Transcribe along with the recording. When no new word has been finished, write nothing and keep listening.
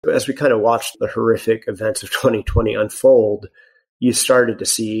As we kind of watched the horrific events of 2020 unfold, you started to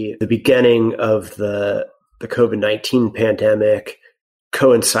see the beginning of the COVID-19 pandemic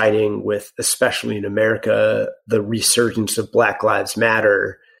coinciding with, especially in America, the resurgence of Black Lives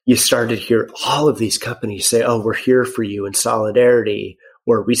Matter. You started to hear all of these companies say, oh, we're here for you in solidarity,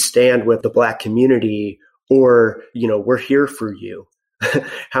 or we stand with the Black community, or, we're here for you.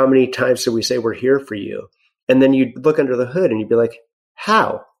 How many times did we say we're here for you? And then you'd look under the hood and you'd be like,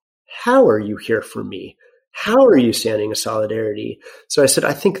 how? How are you here for me? How are you standing in solidarity? So I said,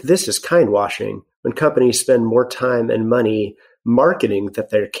 I think this is kind washing when companies spend more time and money marketing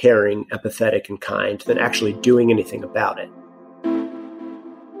that they're caring, empathetic, and kind than actually doing anything about it.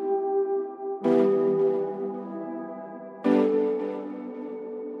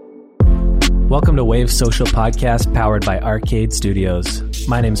 Welcome to Wave Social Podcast, powered by Arcade Studios.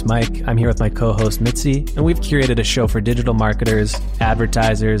 My name's Mike. I'm here with my co-host Mitzi, and we've curated a show for digital marketers,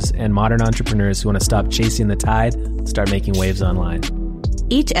 advertisers, and modern entrepreneurs who want to stop chasing the tide and start making waves online.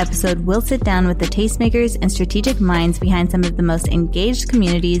 Each episode, we'll sit down with the tastemakers and strategic minds behind some of the most engaged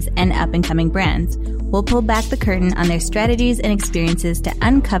communities and up-and-coming brands. We'll pull back the curtain on their strategies and experiences to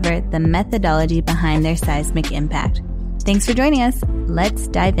uncover the methodology behind their seismic impact. Thanks for joining us. Let's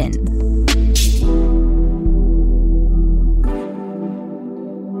dive in.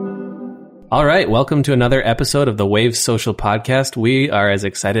 All right, welcome to another episode of the Wave Social Podcast. We are as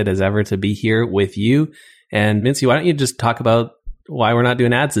excited as ever to be here with you. And Mincy, why don't you just talk about why we're not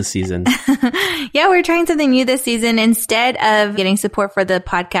doing ads this season? Yeah, we're trying something new this season. Instead of getting support for the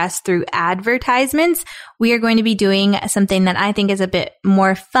podcast through advertisements, we are going to be doing something that I think is a bit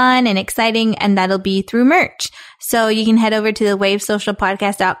more fun and exciting, and that'll be through merch. So you can head over to the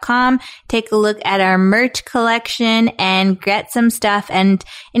wavesocialpodcast.com, take a look at our merch collection and get some stuff. And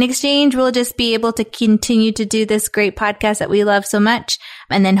in exchange, we'll just be able to continue to do this great podcast that we love so much.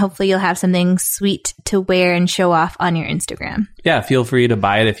 And then hopefully you'll have something sweet to wear and show off on your Instagram. Yeah, feel free to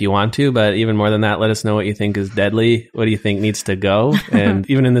buy it if you want to. But even more than that, let us know what you think is deadly. What do you think needs to go? And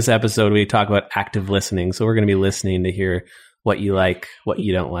even in this episode, we talk about active listening. So we're going to be listening to hear what you like, what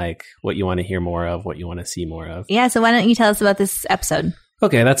you don't like, what you want to hear more of, what you want to see more of. Yeah, so why don't you tell us about this episode?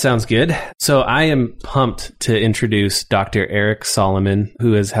 Okay, that sounds good. So I am pumped to introduce Dr. Eric Solomon,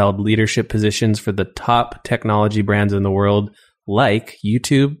 who has held leadership positions for the top technology brands in the world, like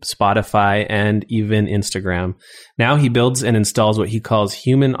YouTube, Spotify, and even Instagram. Now he builds and installs what he calls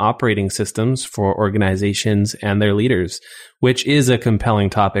human operating systems for organizations and their leaders, which is a compelling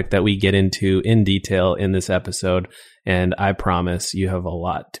topic that we get into in detail in this episode. And I promise you have a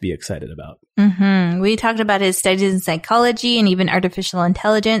lot to be excited about. We talked about his studies in psychology and even artificial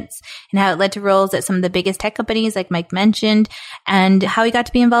intelligence and how it led to roles at some of the biggest tech companies, like Mike mentioned, and how he got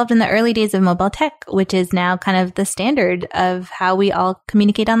to be involved in the early days of mobile tech, which is now kind of the standard of how we all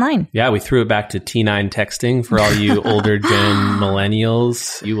communicate online. Yeah, we threw it back to T9 texting for all you older gen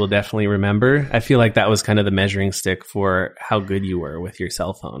millennials. You will definitely remember. I feel like that was kind of the measuring stick for how good you were with your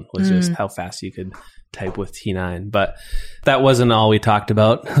cell phone, was just how fast you could type with T9. But that wasn't all we talked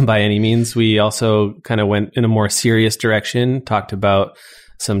about by any means. We also kind of went in a more serious direction, talked about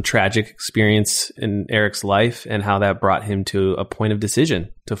some tragic experience in Eric's life and how that brought him to a point of decision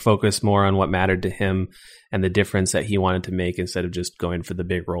to focus more on what mattered to him and the difference that he wanted to make instead of just going for the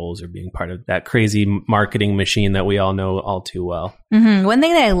big roles or being part of that crazy marketing machine that we all know all too well. One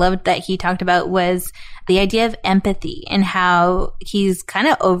thing that I loved that he talked about was the idea of empathy and how he's kind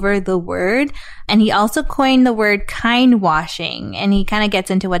of over the word. And he also coined the word kind washing, and he kind of gets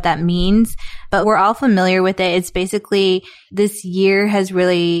into what that means, but we're all familiar with it. It's basically this year has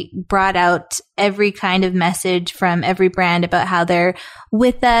really brought out every kind of message from every brand about how they're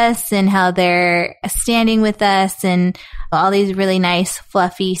with us and how they're standing with us and all these really nice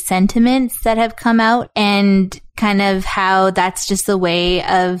fluffy sentiments that have come out, and kind of how that's just the way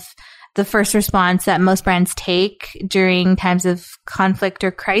of the first response that most brands take during times of conflict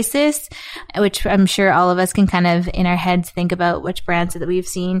or crisis, which I'm sure all of us can kind of in our heads think about which brands that we've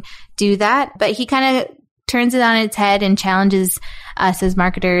seen do that. But he kind of turns it on its head and challenges us as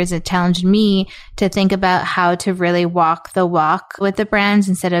marketers. It challenged me to think about how to really walk the walk with the brands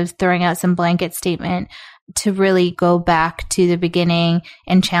instead of throwing out some blanket statement, to really go back to the beginning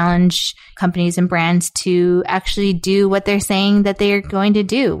and challenge companies and brands to actually do what they're saying that they are going to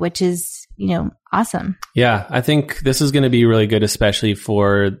do, which is, awesome. Yeah, I think this is going to be really good, especially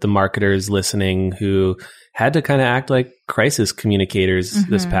for the marketers listening who had to kind of act like crisis communicators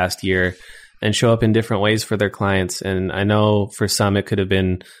this past year and show up in different ways for their clients. And I know for some, it could have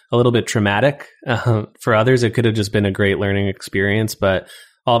been a little bit traumatic. For others, it could have just been a great learning experience. But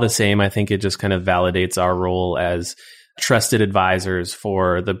all the same, I think it just kind of validates our role as trusted advisors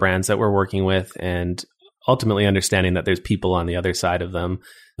for the brands that we're working with, and ultimately understanding that there's people on the other side of them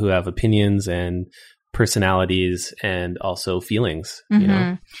who have opinions and personalities and also feelings, you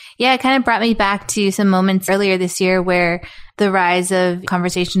know? Yeah, it kind of brought me back to some moments earlier this year where the rise of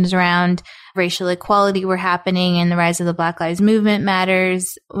conversations around racial equality were happening and the rise of the Black Lives Movement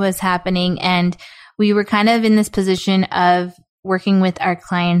Matters was happening. And we were kind of in this position of working with our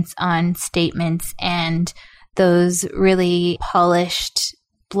clients on statements and those really polished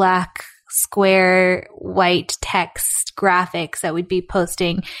black square white text graphics that we'd be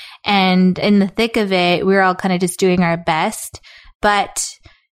posting. And in the thick of it, we were all kind of just doing our best. But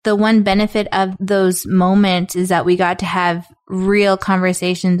the one benefit of those moments is that we got to have real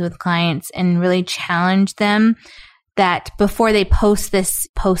conversations with clients and really challenge them that before they post this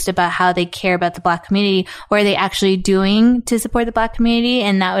post about how they care about the Black community, what are they actually doing to support the Black community?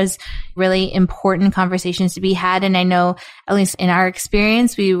 And that was really important conversations to be had. And I know, at least in our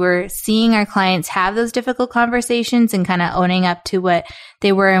experience, we were seeing our clients have those difficult conversations and kind of owning up to what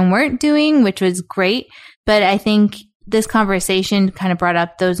they were and weren't doing, which was great. But I think this conversation kind of brought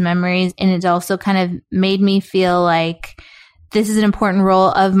up those memories, and it also kind of made me feel like this is an important role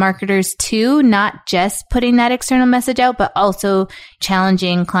of marketers too, not just putting that external message out, but also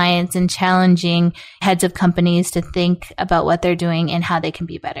challenging clients and challenging heads of companies to think about what they're doing and how they can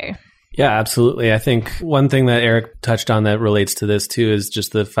be better. Yeah, absolutely. I think one thing that Eric touched on that relates to this too is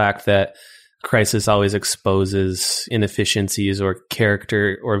just the fact that crisis always exposes inefficiencies or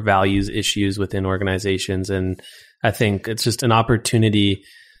character or values issues within organizations. And I think it's just an opportunity,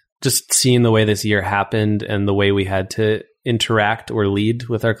 just seeing the way this year happened and the way we had to interact or lead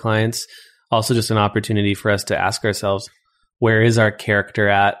with our clients. Also just an opportunity for us to ask ourselves, where is our character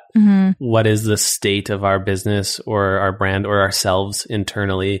at? What is the state of our business or our brand or ourselves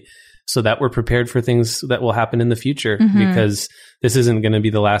internally, so that we're prepared for things that will happen in the future, because this isn't going to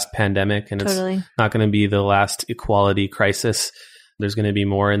be the last pandemic, and it's not going to be the last equality crisis. There's going to be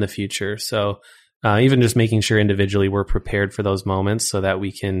more in the future. So even just making sure individually we're prepared for those moments so that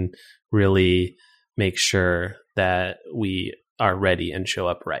we can really make sure that we are ready and show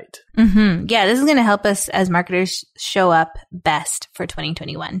up right. Yeah, this is going to help us as marketers show up best for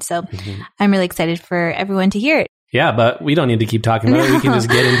 2021. So I'm really excited for everyone to hear it. Yeah, but we don't need to keep talking about it. We can just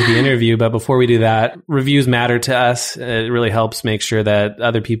get into the interview. But before we do that, reviews matter to us. It really helps make sure that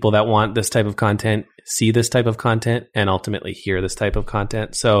other people that want this type of content see this type of content and ultimately hear this type of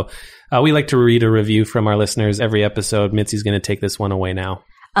content. So we like to read a review from our listeners every episode. Mitzi's going to take this one away now.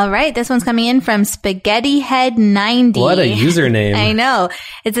 All right. This one's coming in from SpaghettiHead90. What a username. I know.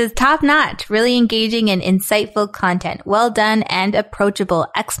 It says top notch, really engaging and insightful content. Well done and approachable! !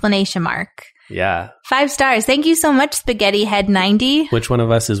 Yeah. 5 stars. Thank you so much, SpaghettiHead90. Which one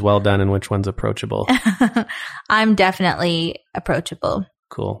of us is well done and which one's approachable? I'm definitely approachable.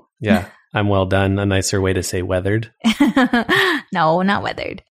 Cool. Yeah. I'm well done. A nicer way to say weathered. No, not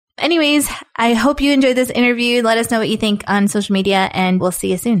weathered. Anyways, I hope you enjoyed this interview. Let us know what you think on social media, and we'll see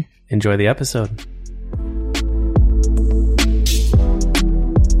you soon. Enjoy the episode.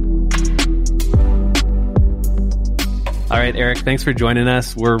 All right, Eric, thanks for joining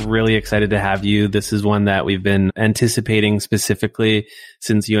us. We're really excited to have you. This is one that we've been anticipating specifically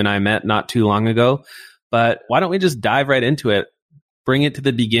since you and I met not too long ago. But why don't we just dive right into it? Bring it to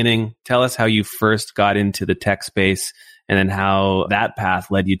the beginning. Tell us how you first got into the tech space and then how that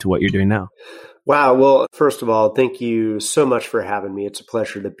path led you to what you're doing now. Wow. Well, first of all, thank you so much for having me. It's a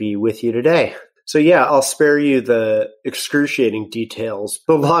pleasure to be with you today. So yeah, I'll spare you the excruciating details.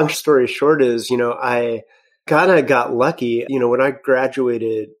 But long story short is, I kind of got lucky. When I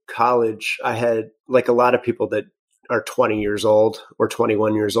graduated college, I had, like a lot of people that are 20 years old or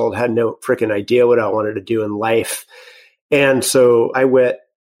 21 years old, had no freaking idea what I wanted to do in life. And so I went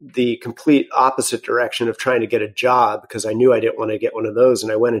the complete opposite direction of trying to get a job because I knew I didn't want to get one of those.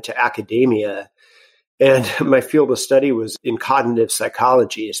 And I went into academia, and my field of study was in cognitive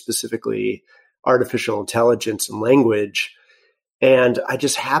psychology, specifically artificial intelligence and language. And I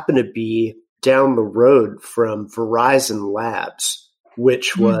just happened to be down the road from Verizon Labs,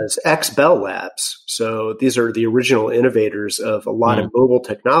 which was ex-Bell Labs. So these are the original innovators of a lot of mobile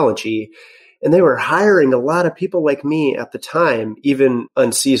technology. And they were hiring a lot of people like me at the time, even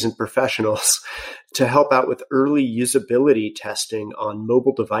unseasoned professionals, to help out with early usability testing on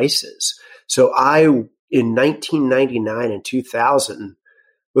mobile devices. So I, in 1999 and 2000,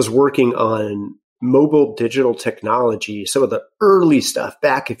 was working on mobile digital technology, some of the early stuff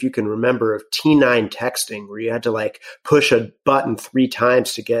back, if you can remember, of T9 texting, where you had to push a button 3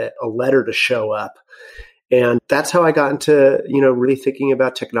 times to get a letter to show up. And that's how I got into, really thinking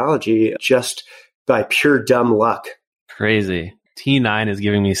about technology just by pure dumb luck. Crazy. T9 is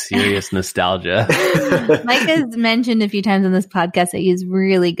giving me serious nostalgia. Mike has mentioned a few times on this podcast that he's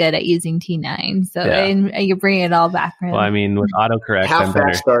really good at using T9. So you're bringing it all back for him. Well, I mean, with autocorrect, how I'm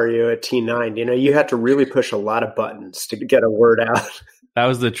fast better. are you at T9? You know, you had to really push a lot of buttons to get a word out. That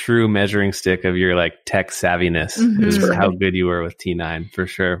was the true measuring stick of your like tech savviness, is how good you were with T9 for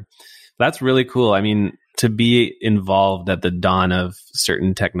sure. That's really cool. I mean, to be involved at the dawn of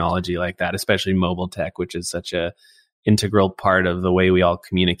certain technology like that, especially mobile tech, which is such a integral part of the way we all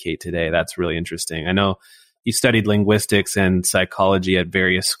communicate today. That's really interesting. I know you studied linguistics and psychology at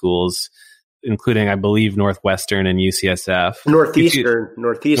various schools, including, I believe, Northwestern and UCSF. Northeastern.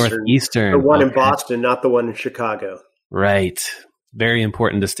 The one in Boston, not the one in Chicago. Right. Very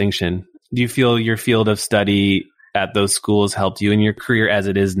important distinction. Do you feel your field of study at those schools helped you in your career as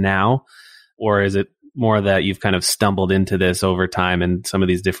it is now? Or is it more that you've kind of stumbled into this over time and some of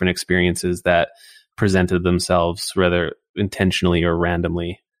these different experiences that presented themselves rather intentionally or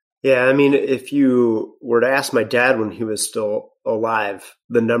randomly? Yeah, I mean, if you were to ask my dad when he was still alive,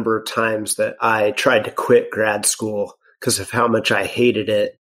 the number of times that I tried to quit grad school because of how much I hated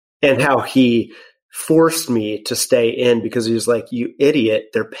it and how he forced me to stay in because he was like, you idiot,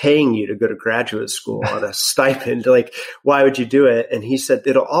 they're paying you to go to graduate school on a stipend. Like, why would you do it? And he said,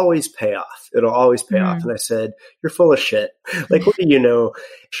 it'll always pay off. It'll always pay off. And I said, you're full of shit. Like, what do you know?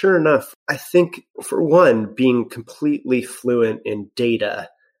 Sure enough, I think for one, being completely fluent in data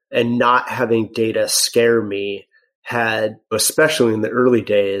and not having data scare me had, especially in the early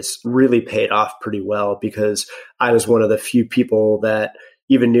days, really paid off pretty well because I was one of the few people that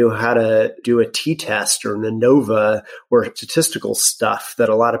even knew how to do a t-test or an ANOVA or statistical stuff that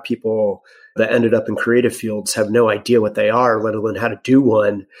a lot of people that ended up in creative fields have no idea what they are, let alone how to do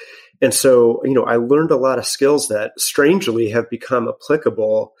one. And so, you know, I learned a lot of skills that strangely have become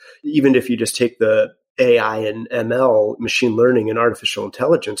applicable, even if you just take the AI and ML, machine learning and artificial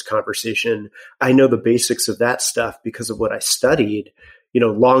intelligence conversation. I know the basics of that stuff because of what I studied, you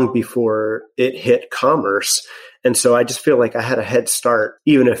know, long before it hit commerce. And so I just feel like I had a head start,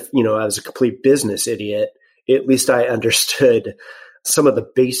 even if, you know, I was a complete business idiot, at least I understood some of the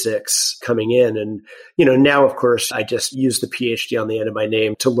basics coming in. And, you know, now, of course, I just use the PhD on the end of my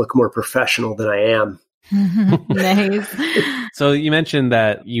name to look more professional than I am. Nice. So you mentioned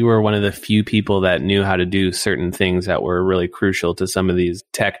that you were one of the few people that knew how to do certain things that were really crucial to some of these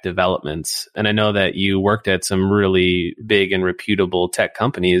tech developments. And I know that you worked at some really big and reputable tech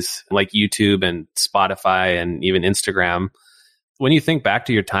companies like YouTube and Spotify and even Instagram. When you think back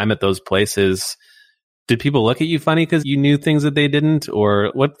to your time at those places, did people look at you funny because you knew things that they didn't?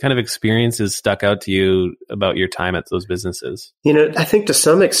 Or what kind of experiences stuck out to you about your time at those businesses? You know, I think to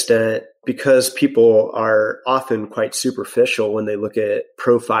some extent, because people are often quite superficial when they look at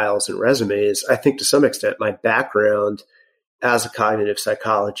profiles and resumes, I think to some extent my background as a cognitive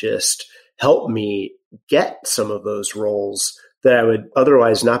psychologist helped me get some of those roles that I would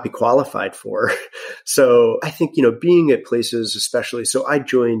otherwise not be qualified for. So I think, you know, being at places, especially, so I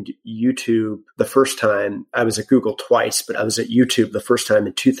joined YouTube the first time. I was at Google twice, but I was at YouTube the first time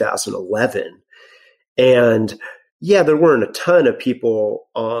in 2011. And yeah, there weren't a ton of people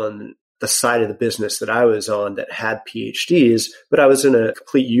on the side of the business that I was on that had PhDs, but I was in a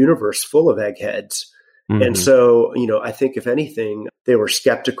complete universe full of eggheads. Mm-hmm. And so, you know, I think if anything, they were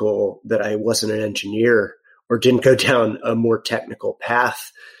skeptical that I wasn't an engineer or didn't go down a more technical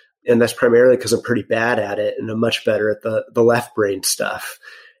path. And that's primarily because I'm pretty bad at it and I'm much better at the left brain stuff.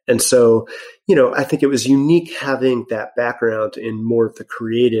 And so, you know, I think it was unique having that background in more of the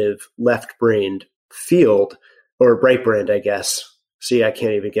creative left-brained field, or right-brained, I guess. See, I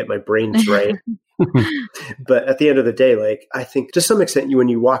can't even get my brains right. But at the end of the day, like, I think to some extent, when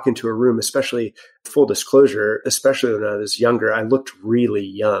you walk into a room, especially full disclosure, especially when I was younger, I looked really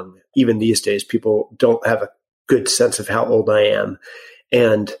young. Even these days, people don't have a good sense of how old I am.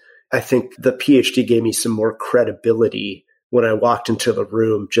 And I think the PhD gave me some more credibility when I walked into the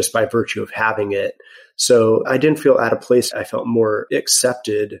room just by virtue of having it. So I didn't feel out of place. I felt more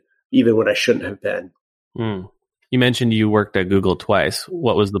accepted even when I shouldn't have been. Mm. You mentioned you worked at Google twice.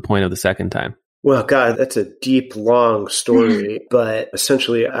 What was the point of the second time? Well, God, that's a deep, long story. But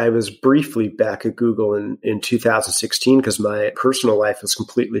essentially, I was briefly back at Google in 2016 because my personal life was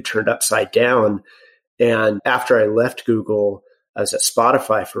completely turned upside down. And after I left Google, I was at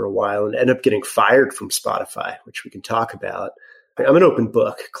Spotify for a while and ended up getting fired from Spotify, which we can talk about. I'm an open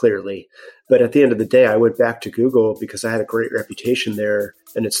book, clearly. But at the end of the day, I went back to Google because I had a great reputation there,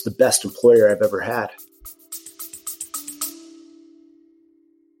 and it's the best employer I've ever had.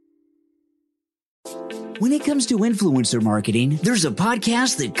 When it comes to influencer marketing, there's a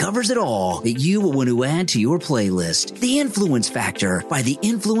podcast that covers it all that you will want to add to your playlist. The Influence Factor by the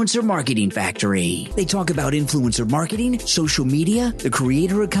Influencer Marketing Factory. They talk about influencer marketing, social media, the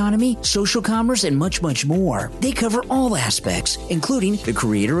creator economy, social commerce, and much, much more. They cover all aspects, including the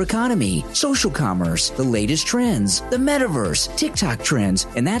creator economy, social commerce, the latest trends, the metaverse, TikTok trends,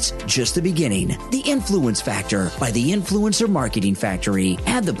 and that's just the beginning. The Influence Factor by the Influencer Marketing Factory.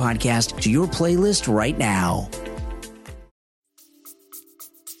 Add the podcast to your playlist right now.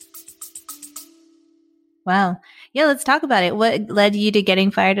 Wow. Yeah, let's talk about it. What led you to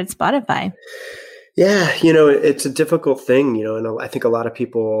getting fired at Spotify? Yeah, it's a difficult thing, and I think a lot of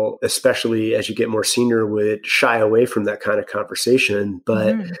people, especially as you get more senior, would shy away from that kind of conversation.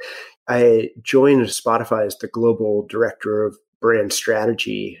 But I joined Spotify as the global director of brand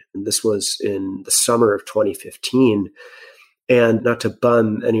strategy. And this was in the summer of 2015. And not to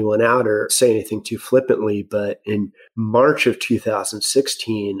bum anyone out or say anything too flippantly, but in March of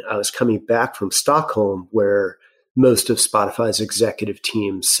 2016, I was coming back from Stockholm, where most of Spotify's executive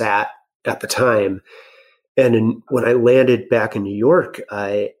team sat at the time. And when I landed back in New York,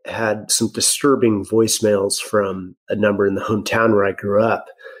 I had some disturbing voicemails from a number in the hometown where I grew up.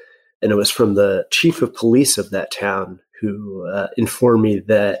 And it was from the chief of police of that town, who informed me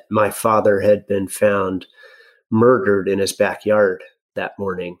that my father had been found murdered in his backyard that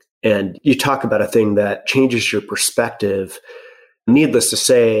morning. And you talk about a thing that changes your perspective. Needless to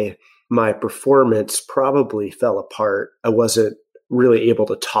say, my performance probably fell apart. I wasn't really able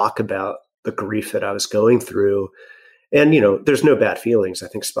to talk about the grief that I was going through. And, there's no bad feelings. I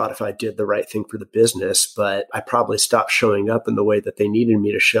think Spotify did the right thing for the business, but I probably stopped showing up in the way that they needed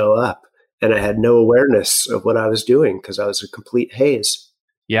me to show up. And I had no awareness of what I was doing because I was a complete haze.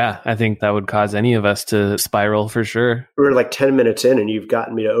 Yeah, I think that would cause any of us to spiral for sure. We're like 10 minutes in and you've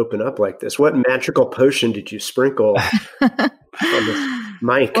gotten me to open up like this. What magical potion did you sprinkle on this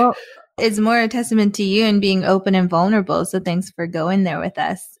mic? Well, it's more a testament to you and being open and vulnerable. So thanks for going there with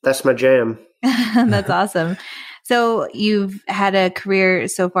us. That's my jam. That's awesome. So you've had a career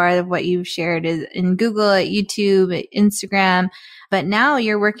so far of what you've shared is in Google, at YouTube, at Instagram, but now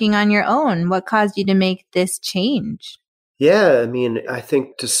you're working on your own. What caused you to make this change? Yeah, I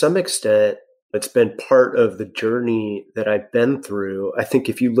think to some extent, it's been part of the journey that I've been through. I think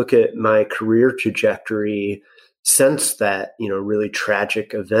if you look at my career trajectory since that, really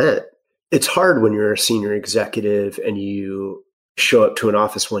tragic event, it's hard when you're a senior executive and you show up to an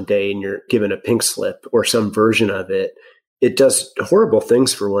office one day and you're given a pink slip or some version of it. It does horrible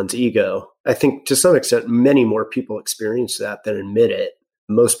things for one's ego. I think to some extent, many more people experience that than admit it.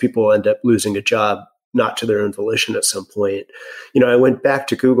 Most people end up losing a job not to their own volition at some point. I went back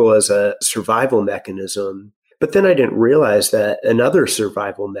to Google as a survival mechanism, but then I didn't realize that another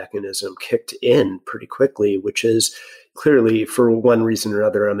survival mechanism kicked in pretty quickly, which is clearly for one reason or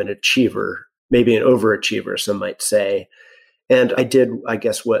another, I'm an achiever, maybe an overachiever, some might say. And I did, I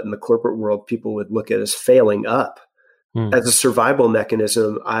guess, what in the corporate world people would look at as failing up. As a survival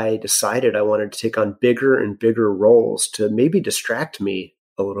mechanism, I decided I wanted to take on bigger and bigger roles to maybe distract me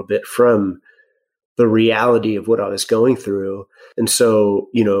a little bit from the reality of what I was going through. And so,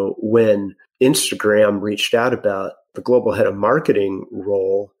 when Instagram reached out about the global head of marketing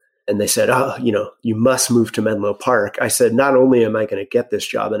role, and they said, you must move to Menlo Park. I said, not only am I going to get this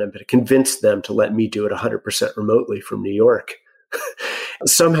job, and I'm going to convince them to let me do it 100% remotely from New York.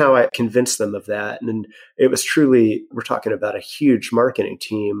 Somehow I convinced them of that. And it was truly, we're talking about a huge marketing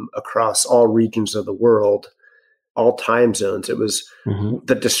team across all regions of the world, all time zones. It was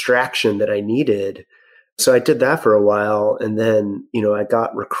the distraction that I needed. So I did that for a while. And then, I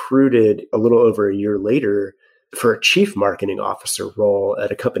got recruited a little over a year later for a chief marketing officer role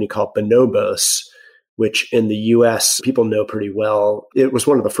at a company called Bonobos, which in the US people know pretty well. It was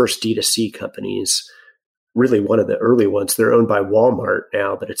one of the first D2C companies, really one of the early ones. They're owned by Walmart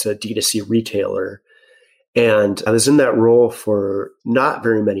now, but it's a D2C retailer. And I was in that role for not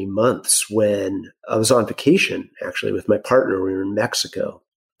very many months when I was on vacation, actually, with my partner. We were in Mexico.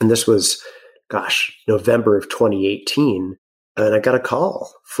 And this was, November of 2018. And I got a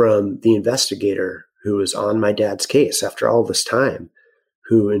call from the investigator who was on my dad's case after all this time,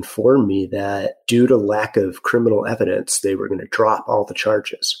 who informed me that due to lack of criminal evidence, they were going to drop all the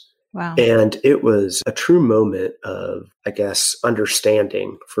charges. Wow. And it was a true moment of, I guess,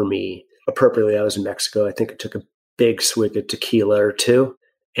 understanding for me. Appropriately, I was in Mexico. I think I took a big swig of tequila or two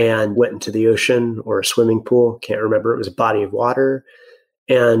and went into the ocean or a swimming pool. Can't remember. It was a body of water,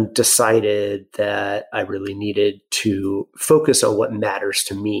 and decided that I really needed to focus on what matters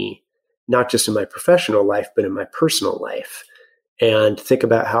to me, not just in my professional life, but in my personal life. and think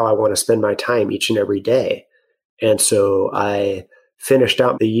about how I want to spend my time each and every day. And so I finished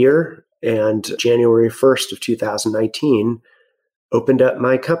out the year, and January 1st of 2019, opened up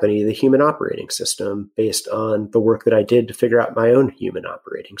my company, the Human Operating System, based on the work that I did to figure out my own human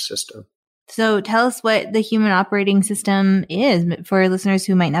operating system. So tell us what the Human Operating System is for listeners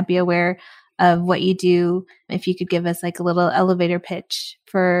who might not be aware of what you do. If you could give us like a little elevator pitch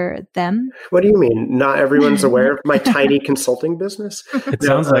for them. What do you mean? Not everyone's aware of my tiny consulting business? It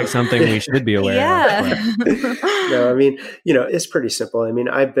sounds like something we should be aware of. No, I mean, it's pretty simple. I mean,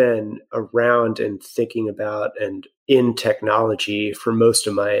 I've been around and thinking about and in technology for most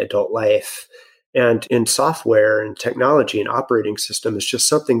of my adult life. And in software and technology and operating system, it's just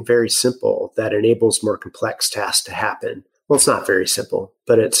something very simple that enables more complex tasks to happen. Well, it's not very simple,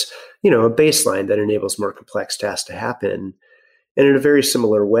 but it's, a baseline that enables more complex tasks to happen. And in a very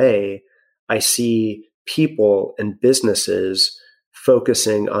similar way, I see people and businesses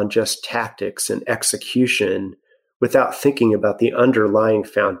focusing on just tactics and execution without thinking about the underlying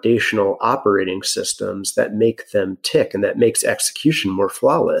foundational operating systems that make them tick and that makes execution more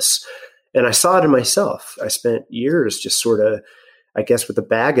flawless. And I saw it in myself. I spent years just sort of, I guess, with a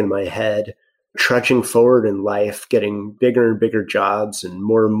bag in my head, trudging forward in life, getting bigger and bigger jobs and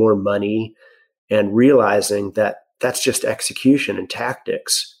more money, and realizing that that's just execution and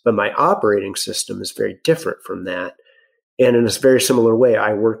tactics. But my operating system is very different from that. And in a very similar way,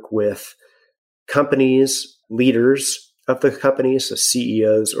 I work with companies, leaders of the companies, so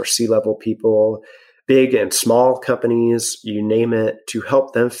CEOs or C-level people, big and small companies, you name it, to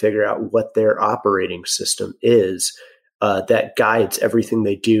help them figure out what their operating system is that guides everything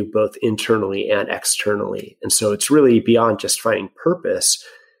they do, both internally and externally. And so it's really beyond just finding purpose,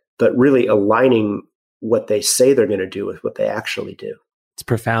 but really aligning what they say they're going to do with what they actually do. It's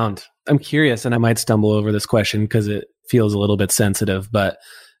profound. I'm curious, and I might stumble over this question because it feels a little bit sensitive, but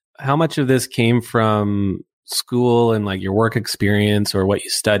how much of this came from school and like your work experience or what you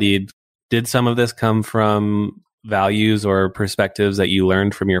studied? Did some of this come from values or perspectives that you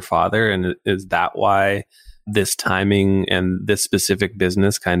learned from your father? And is that why this timing and this specific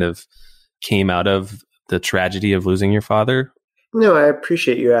business kind of came out of the tragedy of losing your father? No, I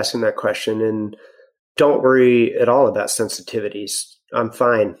appreciate you asking that question. And don't worry at all about sensitivities. I'm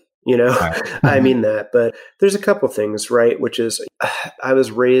fine. I mean that. But there's a couple things, right? Which is I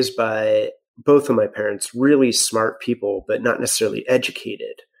was raised by both of my parents, really smart people, but not necessarily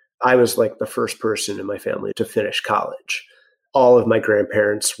educated. I was like the first person in my family to finish college. All of my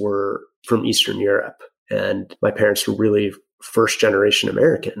grandparents were from Eastern Europe, and my parents were really first generation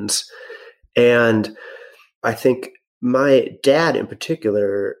Americans. And I think my dad in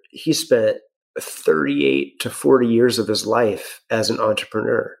particular, he spent 38 to 40 years of his life as an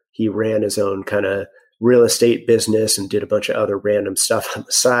entrepreneur. He ran his own kind of real estate business and did a bunch of other random stuff on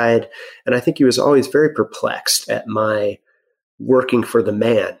the side. And I think he was always very perplexed at my working for the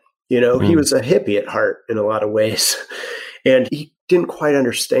man. He was a hippie at heart in a lot of ways. And he didn't quite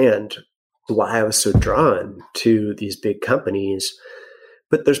understand why I was so drawn to these big companies.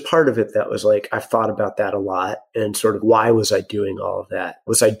 But there's part of it that was like, I've thought about that a lot. And sort of, why was I doing all of that?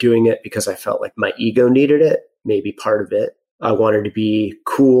 Was I doing it because I felt like my ego needed it? Maybe part of it. I wanted to be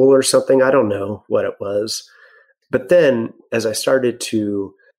cool or something. I don't know what it was. But then as I started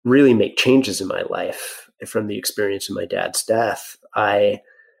to really make changes in my life from the experience of my dad's death, I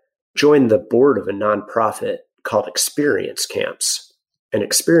joined the board of a nonprofit called Experience Camps. And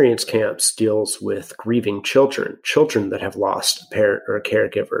Experience Camps deals with grieving children that have lost a parent or a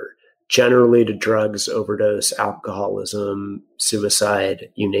caregiver, generally to drugs, overdose, alcoholism, suicide,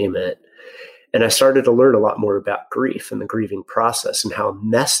 you name it. And I started to learn a lot more about grief and the grieving process and how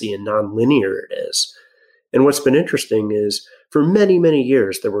messy and nonlinear it is. And what's been interesting is for many, many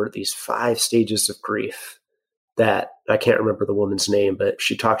years, there were these 5 stages of grief that I can't remember the woman's name, but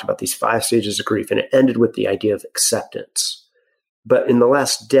she talked about these 5 stages of grief, and it ended with the idea of acceptance. But in the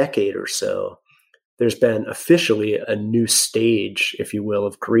last decade or so, there's been officially a new stage, if you will,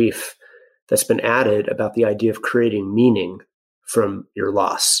 of grief that's been added about the idea of creating meaning from your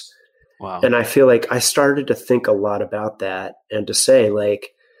loss. Wow. And I feel like I started to think a lot about that and to say, like,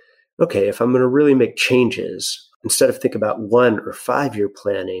 okay, if I'm going to really make changes, instead of think about 1 or 5 year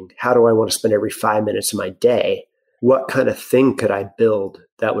planning, how do I want to spend every 5 minutes of my day? What kind of thing could I build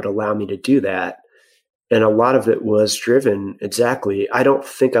that would allow me to do that? And a lot of it was driven exactly. I don't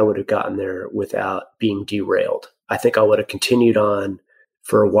think I would have gotten there without being derailed. I think I would have continued on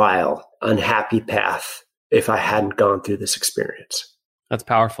for a while, unhappy path, if I hadn't gone through this experience. That's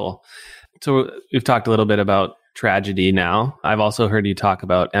powerful. So we've talked a little bit about tragedy now. I've also heard you talk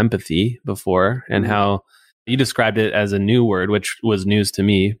about empathy before and how You described it as a new word, which was news to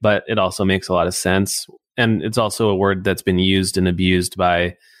me, but it also makes a lot of sense. And it's also a word that's been used and abused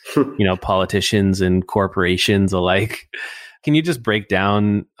by, politicians and corporations alike. Can you just break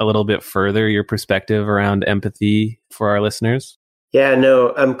down a little bit further your perspective around empathy for our listeners? Yeah,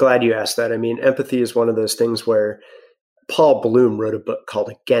 no, I'm glad you asked that. I mean, empathy is one of those things where Paul Bloom wrote a book called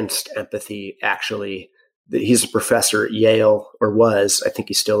Against Empathy, actually. He's a professor at Yale, or was, I think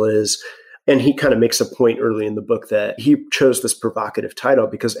he still is. And he kind of makes a point early in the book that he chose this provocative title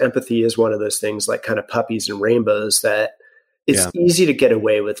because empathy is one of those things like kind of puppies and rainbows that it's easy to get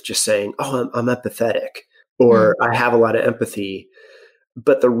away with just saying, oh, I'm empathetic, or I have a lot of empathy.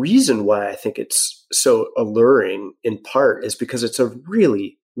 But the reason why I think it's so alluring in part is because it's a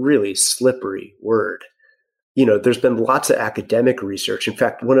really, really slippery word. There's been lots of academic research. In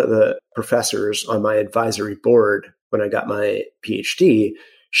fact, one of the professors on my advisory board when I got my PhD,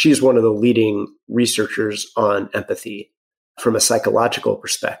 she's one of the leading researchers on empathy from a psychological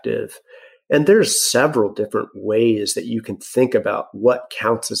perspective. And there's several different ways that you can think about what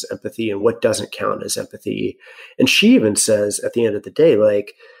counts as empathy and what doesn't count as empathy. And she even says at the end of the day,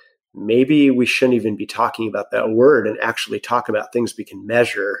 like, maybe we shouldn't even be talking about that word and actually talk about things we can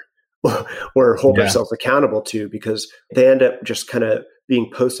measure or hold ourselves accountable to, because they end up just kind of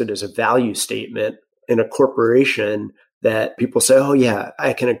being posted as a value statement in a corporation that people say, oh yeah,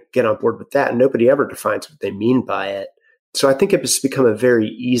 I can get on board with that. And nobody ever defines what they mean by it. So I think it's become a very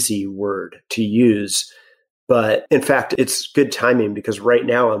easy word to use. But in fact, it's good timing because right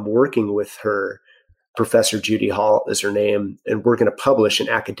now I'm working with her, Professor Judy Hall is her name, and we're going to publish an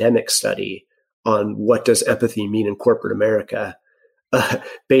academic study on what does empathy mean in corporate America,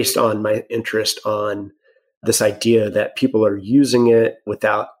 based on my interest on this idea that people are using it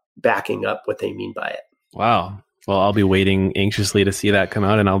without backing up what they mean by it. Wow. Well, I'll be waiting anxiously to see that come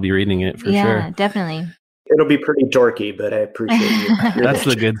out, and I'll be reading it for sure. Yeah, definitely. It'll be pretty dorky, but I appreciate you. That's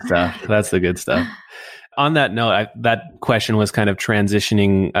the good stuff. That's the good stuff. On that note, that question was kind of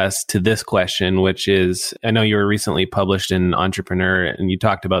transitioning us to this question, which is, I know you were recently published in Entrepreneur, and you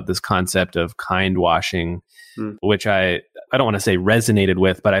talked about this concept of kind washing, which I don't want to say resonated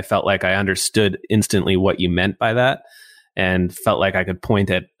with, but I felt like I understood instantly what you meant by that, and felt like I could point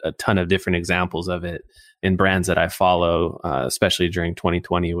at a ton of different examples of it in brands that I follow, especially during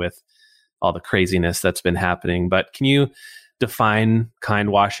 2020 with all the craziness that's been happening. But can you define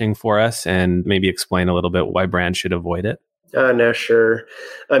kind washing for us and maybe explain a little bit why brands should avoid it? No, sure.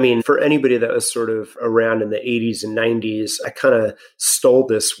 I mean, for anybody that was sort of around in the 80s and 90s, I kind of stole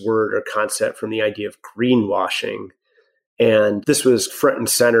this word or concept from the idea of greenwashing. And this was front and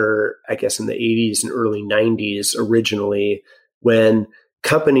center, I guess, in the 80s and early 90s originally, when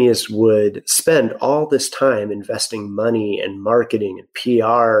companies would spend all this time investing money and marketing and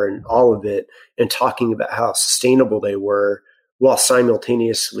PR and all of it and talking about how sustainable they were while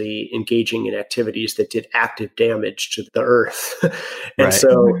simultaneously engaging in activities that did active damage to the earth. And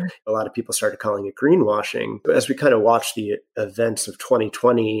so a lot of people started calling it greenwashing. But as we kind of watched the events of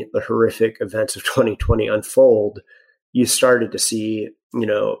 2020, the horrific events of 2020 unfold, you started to see,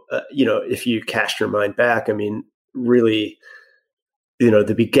 if you cast your mind back, I mean, really,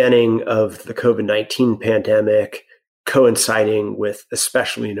 the beginning of the COVID-19 pandemic coinciding with,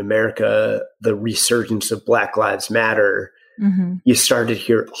 especially in America, the resurgence of Black Lives Matter, you started to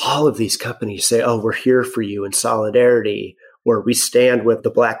hear all of these companies say, oh, we're here for you in solidarity, or we stand with the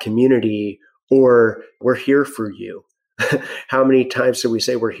Black community, or we're here for you. How many times do we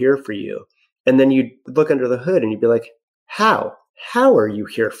say we're here for you? And then you'd look under the hood and you'd be like, how? How are you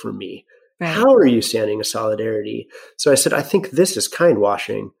here for me? Right. How are you standing in solidarity? So I said, I think this is kind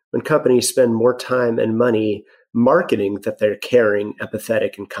washing when companies spend more time and money marketing that they're caring,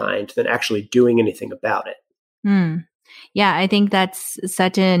 empathetic, and kind than actually doing anything about it. Yeah, I think that's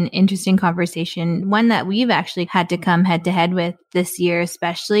such an interesting conversation, one that we've actually had to come head to head with this year,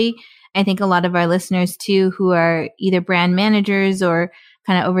 especially. I think a lot of our listeners too, who are either brand managers or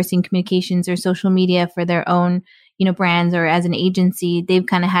kind of overseeing communications or social media for their own brands or as an agency, they've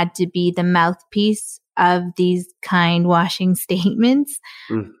kind of had to be the mouthpiece of these kind washing statements.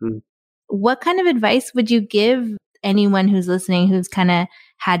 What kind of advice would you give anyone who's listening who's kind of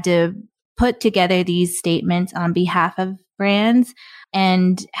had to put together these statements on behalf of brands?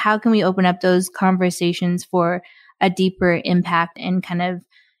 And how can we open up those conversations for a deeper impact and kind of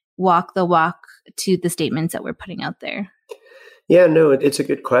walk the walk to the statements that we're putting out there? Yeah, no, it's a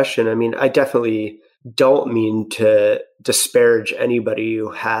good question. I mean, I definitely don't mean to disparage anybody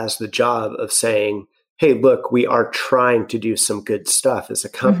who has the job of saying, hey, look, we are trying to do some good stuff as a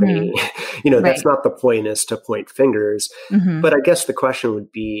company. That's not the point, is to point fingers. But I guess the question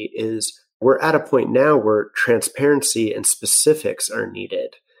would be, is We're at a point now where transparency and specifics are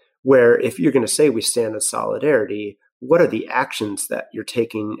needed, where if you're going to say we stand in solidarity, what are the actions that you're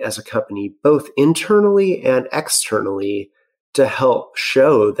taking as a company, both internally and externally, to help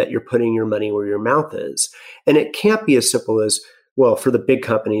show that you're putting your money where your mouth is? And it can't be as simple as, well, for the big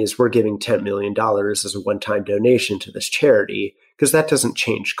companies, we're giving $10 million as a one-time donation to this charity, because that doesn't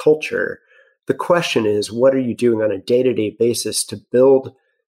change culture. The question is, what are you doing on a day-to-day basis to build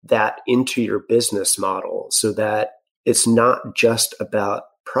that into your business model so that it's not just about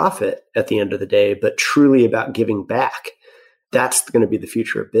profit at the end of the day, but truly about giving back? That's going to be the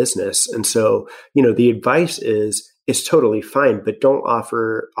future of business. And so, the advice is, it's totally fine, but don't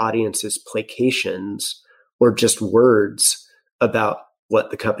offer audiences placations or just words about what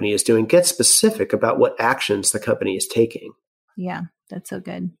the company is doing. Get specific about what actions the company is taking. Yeah, that's so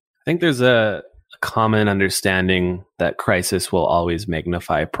good. I think there's a common understanding that crisis will always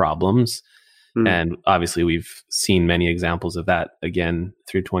magnify problems. And obviously, we've seen many examples of that again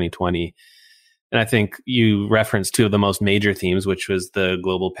through 2020. And I think you referenced two of the most major themes, which was the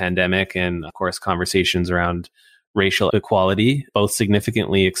global pandemic and, of course, conversations around racial equality. Both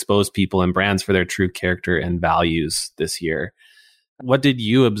significantly exposed people and brands for their true character and values this year. What did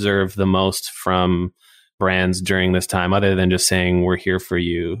you observe the most from brands during this time, other than just saying, we're here for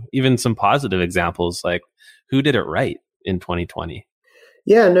you? Even some positive examples, like who did it right in 2020?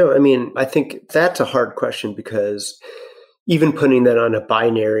 Yeah, no, I think that's a hard question, because even putting that on a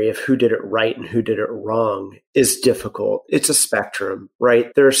binary of who did it right and who did it wrong is difficult. It's a spectrum,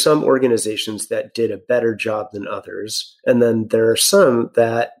 right? There are some organizations that did a better job than others, and then there are some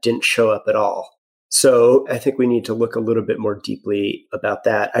that didn't show up at all. So I think we need to look a little bit more deeply about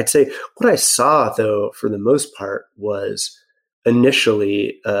that. I'd say what I saw, though, for the most part, was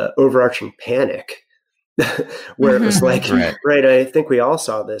initially overarching panic. Where it was like, right, I think we all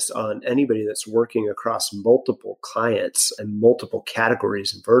saw this on anybody that's working across multiple clients and multiple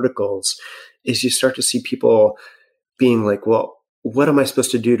categories and verticals, is you start to see people being like, well, what am I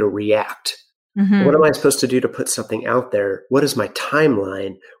supposed to do to react? What am I supposed to do to put something out there? What is my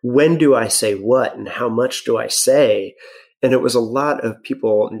timeline? When do I say what and how much do I say? And it was a lot of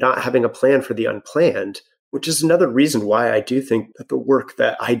people not having a plan for the unplanned, which is another reason why I do think that the work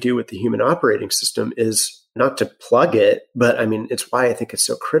that I do with the Human Operating System is not to plug it, but it's why I think it's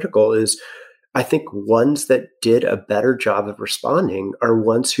so critical. Is I think ones that did a better job of responding are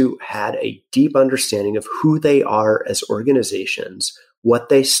ones who had a deep understanding of who they are as organizations, what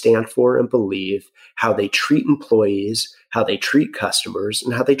they stand for and believe, how they treat employees, how they treat customers,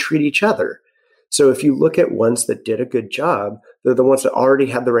 and how they treat each other. So if you look at ones that did a good job, they're the ones that already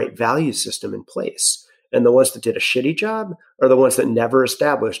had the right value system in place. And the ones that did a shitty job are the ones that never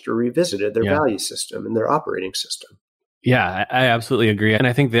established or revisited their value system and their operating system. Yeah, I absolutely agree. And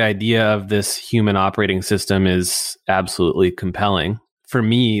I think the idea of this human operating system is absolutely compelling. For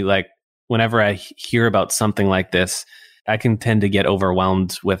me, like whenever I hear about something like this, I can tend to get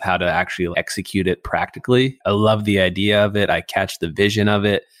overwhelmed with how to actually execute it practically. I love the idea of it. I catch the vision of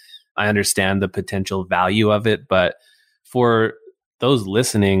it. I understand the potential value of it. But for those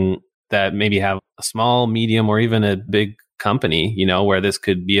listening that maybe have a small, medium, or even a big company, where this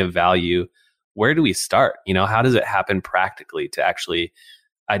could be of value, where do we start? How does it happen practically to actually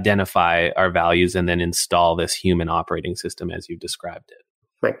identify our values and then install this human operating system as you described it?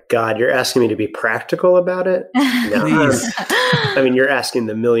 My God, you're asking me to be practical about it? No. You're asking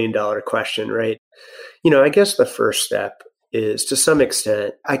the $1 million question, right? I guess the first step is, to some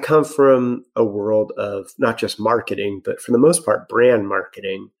extent, I come from a world of not just marketing, but for the most part, brand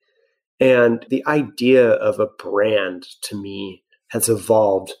marketing. And the idea of a brand, to me, has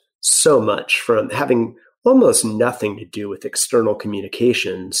evolved so much from having almost nothing to do with external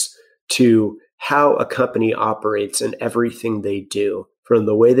communications to how a company operates and everything they do, from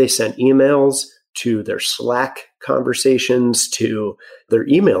the way they send emails to their Slack conversations to their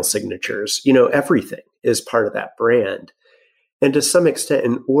email signatures. Everything is part of that brand. And to some extent,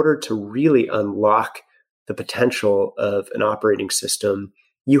 in order to really unlock the potential of an operating system,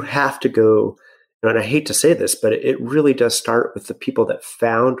 you have to go, and I hate to say this, but it really does start with the people that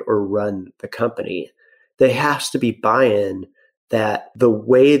found or run the company. There has to be buy-in that the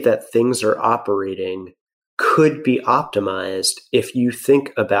way that things are operating could be optimized if you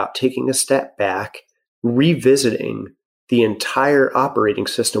think about taking a step back, revisiting the entire operating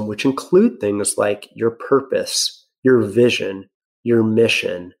system, which include things like your purpose, your vision, your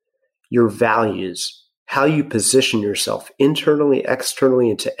mission, your values, how you position yourself internally, externally,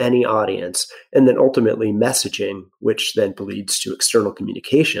 into any audience, and then ultimately messaging, which then leads to external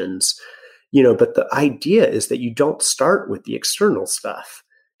communications. But the idea is that you don't start with the external stuff.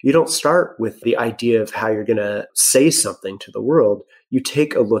 You don't start with the idea of how you're going to say something to the world. You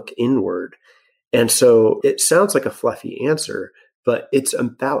take a look inward. And so it sounds like a fluffy answer, but it's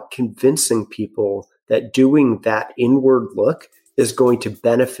about convincing people that doing that inward look is going to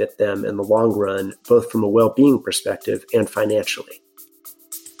benefit them in the long run, both from a well-being perspective and financially.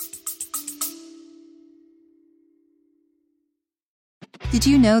 Did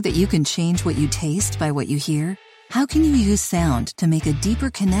you know that you can change what you taste by what you hear? How can you use sound to make a deeper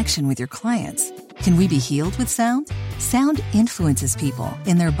connection with your clients? Can we be healed with sound? Sound influences people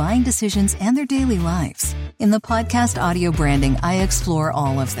in their buying decisions and their daily lives. In the podcast Audio Branding, I explore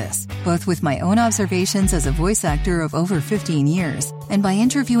all of this, both with my own observations as a voice actor of over 15 years and by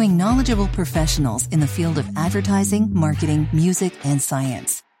interviewing knowledgeable professionals in the field of advertising, marketing, music, and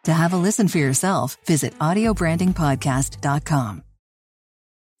science. To have a listen for yourself, visit audiobrandingpodcast.com.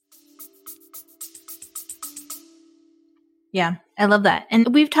 Yeah, I love that.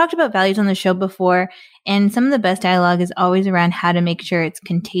 And we've talked about values on the show before, and some of the best dialogue is always around how to make sure it's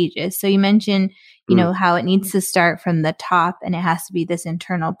contagious. So you mentioned, how it needs to start from the top and it has to be this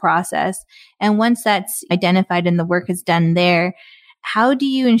internal process. And once that's identified and the work is done there, how do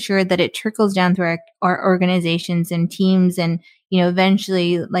you ensure that it trickles down through our organizations and teams and,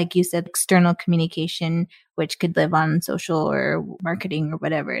 eventually, like you said, external communication, which could live on social or marketing or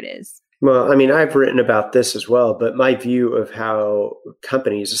whatever it is? Well, I mean, I've written about this as well, but my view of how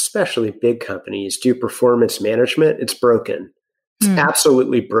companies, especially big companies, do performance management, it's broken. It's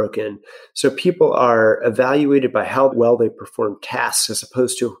absolutely broken. So people are evaluated by how well they perform tasks as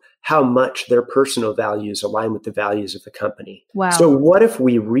opposed to how much their personal values align with the values of the company. Wow. So what if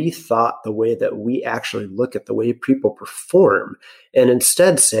we rethought the way that we actually look at the way people perform and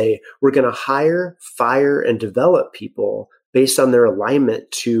instead say, we're going to hire, fire, and develop people based on their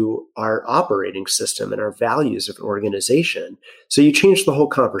alignment to our operating system and our values of an organization. So you change the whole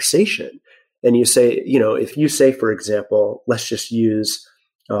conversation and you say, if you say, for example, let's just use,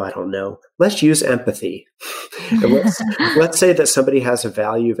 let's use empathy. And let's say that somebody has a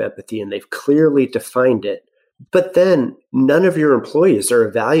value of empathy and they've clearly defined it, but then none of your employees are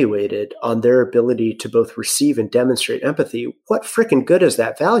evaluated on their ability to both receive and demonstrate empathy. What freaking good is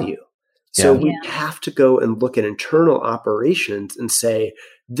that value? So we have to go and look at internal operations and say,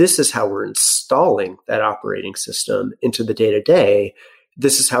 this is how we're installing that operating system into the day-to-day.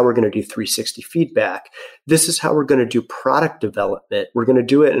 This is how we're going to do 360 feedback. This is how we're going to do product development. We're going to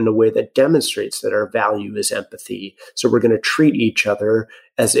do it in a way that demonstrates that our value is empathy. So we're going to treat each other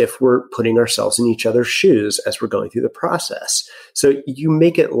as if we're putting ourselves in each other's shoes as we're going through the process. So you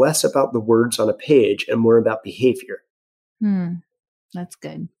make it less about the words on a page and more about behavior. That's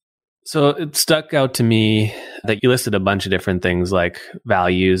good. So it stuck out to me that you listed a bunch of different things like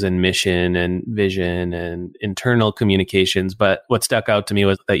values and mission and vision and internal communications. But what stuck out to me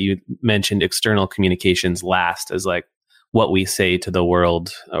was that you mentioned external communications last as like what we say to the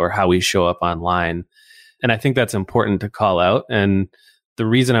world or how we show up online. And I think that's important to call out. And the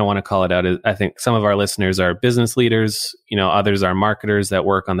reason I want to call it out is I think some of our listeners are business leaders, others are marketers that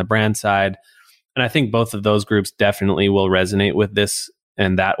work on the brand side. And I think both of those groups definitely will resonate with this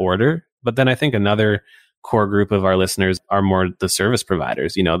in that order. But then I think another core group of our listeners are more the service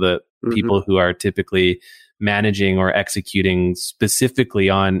providers, the people who are typically managing or executing specifically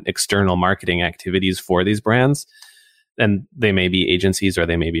on external marketing activities for these brands. And they may be agencies or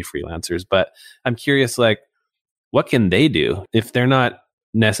they may be freelancers. But I'm curious, what can they do if they're not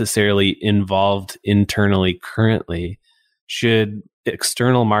necessarily involved internally currently? Should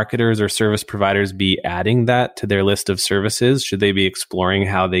external marketers or service providers be adding that to their list of services? Should they be exploring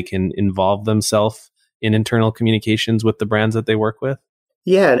how they can involve themselves in internal communications with the brands that they work with?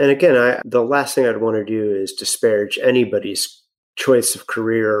 Yeah. And again, the last thing I'd want to do is disparage anybody's choice of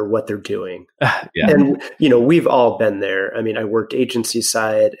career or what they're doing. And, we've all been there. I mean, I worked agency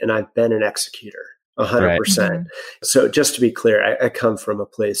side and I've been an executor 100%. Right. So just to be clear, I come from a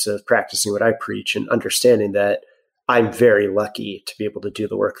place of practicing what I preach and understanding that I'm very lucky to be able to do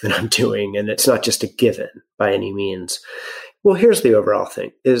the work that I'm doing. And it's not just a given by any means. Well, here's the overall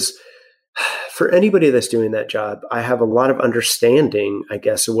thing is for anybody that's doing that job, I have a lot of understanding, I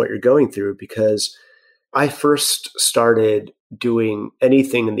guess, of what you're going through because I first started doing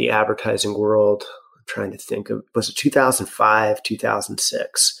anything in the advertising world. I'm trying to think of, was it 2005,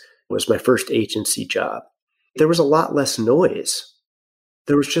 2006 was my first agency job. There was a lot less noise.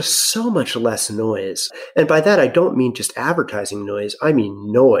 There was just so much less noise. And by that, I don't mean just advertising noise. I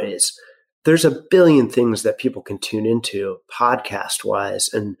mean noise. There's a billion things that people can tune into podcast-wise,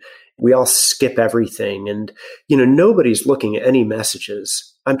 and we all skip everything. And, nobody's looking at any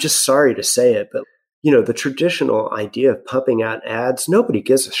messages. I'm just sorry to say it, but the traditional idea of pumping out ads, nobody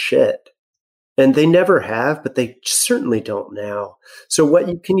gives a shit. And they never have, but they certainly don't now. So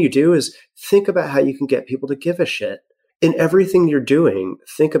what can you do is think about how you can get people to give a shit. In everything you're doing,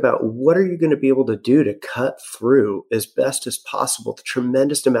 think about what are you going to be able to do to cut through as best as possible the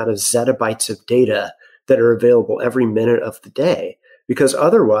tremendous amount of zettabytes of data that are available every minute of the day, because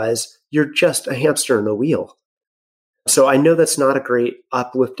otherwise you're just a hamster in a wheel. So I know that's not a great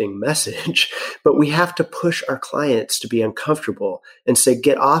uplifting message, but we have to push our clients to be uncomfortable and say,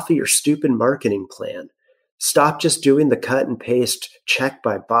 get off of your stupid marketing plan. Stop just doing the cut and paste, check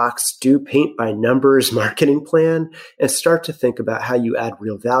by box, do paint by numbers marketing plan, and start to think about how you add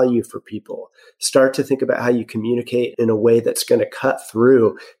real value for people. Start to think about how you communicate in a way that's going to cut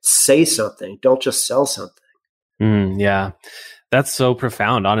through. Say something. Don't just sell something. Yeah. That's so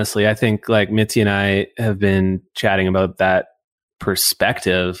profound, honestly. I think like Mitzi and I have been chatting about that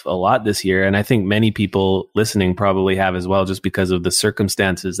perspective a lot this year. And I think many people listening probably have as well, just because of the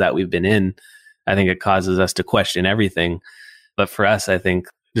circumstances that we've been in. I think it causes us to question everything. But for us, I think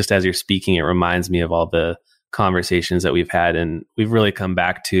just as you're speaking, it reminds me of all the conversations that we've had. And we've really come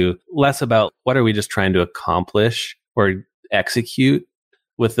back to less about what are we just trying to accomplish or execute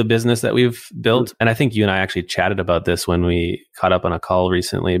with the business that we've built. And I think you and I actually chatted about this when we caught up on a call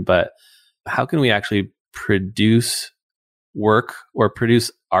recently, but how can we actually produce work or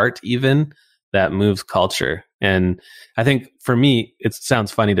produce art even that moves culture? And I think for me, it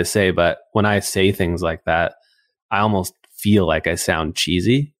sounds funny to say, but when I say things like that, I almost feel like I sound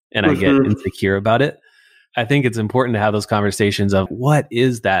cheesy and I get insecure about it. I think it's important to have those conversations of what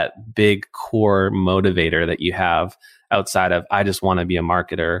is that big core motivator that you have outside of, I just want to be a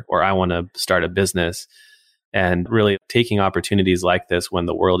marketer or I want to start a business, and really taking opportunities like this when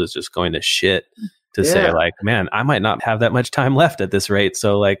the world is just going to shit to say like, man, I might not have that much time left at this rate.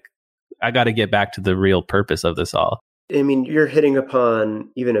 So like, I got to get back to the real purpose of this all. I mean, you're hitting upon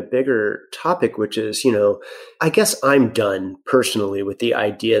even a bigger topic, which is, I guess I'm done personally with the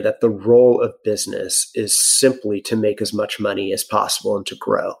idea that the role of business is simply to make as much money as possible and to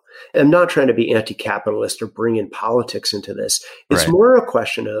grow. I'm not trying to be anti-capitalist or bring in politics into this. It's more a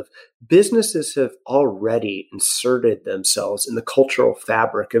question of businesses have already inserted themselves in the cultural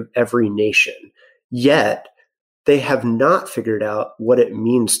fabric of every nation, yet they have not figured out what it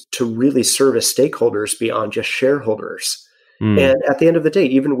means to really service stakeholders beyond just shareholders. And at the end of the day,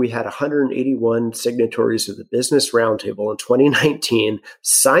 even we had 181 signatories of the Business Roundtable in 2019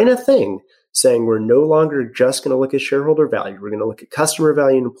 sign a thing saying we're no longer just going to look at shareholder value. We're going to look at customer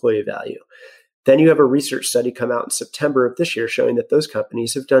value and employee value. Then you have a research study come out in September of this year showing that those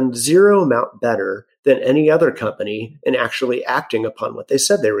companies have done zero amount better than any other company in actually acting upon what they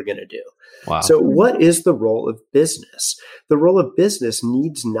said they were going to do. Wow. So what is the role of business? The role of business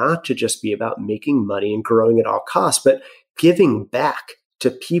needs not to just be about making money and growing at all costs, but giving back to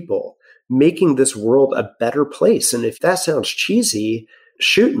people, making this world a better place. And if that sounds cheesy,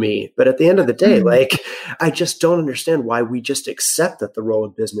 shoot me. But at the end of the day, I just don't understand why we just accept that the role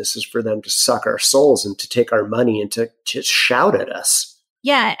of business is for them to suck our souls and to take our money and to just shout at us.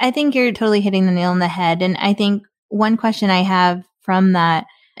 Yeah, I think you're totally hitting the nail on the head. And I think one question I have from that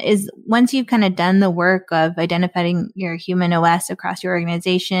is, once you've kind of done the work of identifying your human OS across your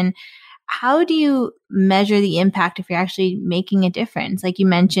organization, how do you measure the impact if you're actually making a difference? Like you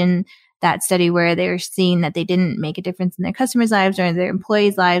mentioned that study where they're seeing that they didn't make a difference in their customers' lives or their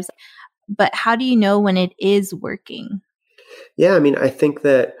employees' lives. But how do you know when it is working? Yeah, I mean, I think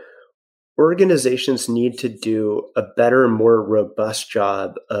that organizations need to do a better, more robust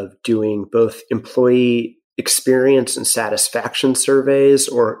job of doing both employee experience and satisfaction surveys,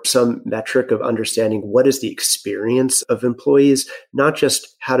 or some metric of understanding what is the experience of employees, not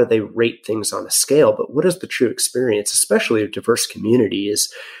just how do they rate things on a scale, but what is the true experience, especially of diverse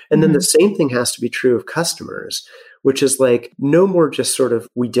communities. And then the same thing has to be true of customers, which is like no more just sort of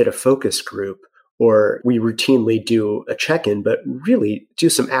we did a focus group or we routinely do a check-in, but really do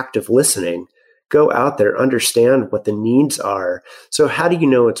some active listening. Go out there, understand what the needs are. So how do you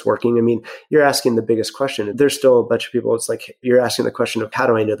know it's working? I mean, you're asking the biggest question. There's still a bunch of people. It's like you're asking the question of how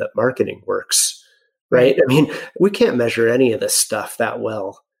do I know that marketing works, right? I mean, we can't measure any of this stuff that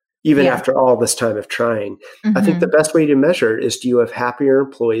well, even after all this time of trying. I think the best way to measure it is, do you have happier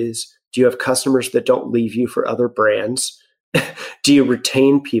employees? Do you have customers that don't leave you for other brands? Do you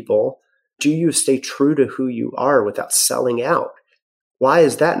retain people? Do you stay true to who you are without selling out? Why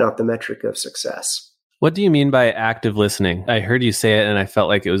is that not the metric of success? What do you mean by active listening? I heard you say it and I felt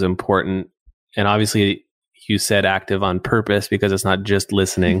like it was important. And obviously you said active on purpose because it's not just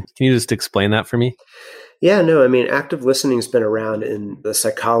listening. Can you just explain that for me? Yeah, no, I mean, active listening has been around in the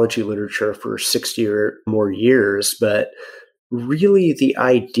psychology literature for 60 or more years, but really the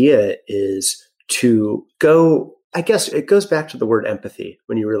idea is to go, I guess it goes back to the word empathy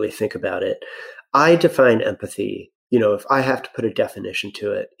when you really think about it. I define empathy, if I have to put a definition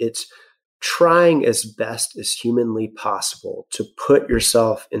to it, it's trying as best as humanly possible to put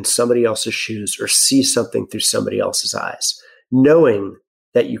yourself in somebody else's shoes or see something through somebody else's eyes, knowing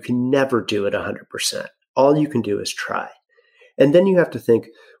that you can never do it 100%. All you can do is try. And then you have to think,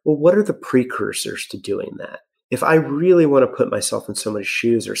 well, what are the precursors to doing that? If I really want to put myself in somebody's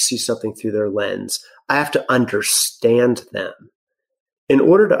shoes or see something through their lens, I have to understand them. In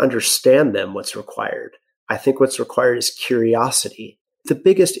order to understand them, what's required? I think what's required is curiosity. The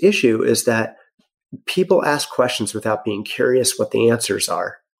biggest issue is that people ask questions without being curious what the answers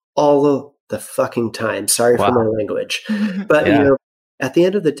are all of the fucking time. Sorry for my language. But, at the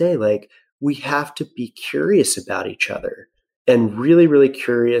end of the day, we have to be curious about each other and really, really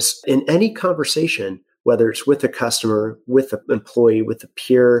curious in any conversation, whether it's with a customer, with an employee, with a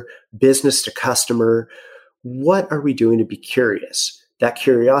peer, business to customer. What are we doing to be curious? That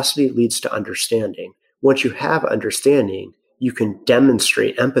curiosity leads to understanding. Once you have understanding, you can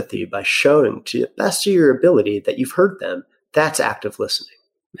demonstrate empathy by showing to the best of your ability that you've heard them. That's active listening.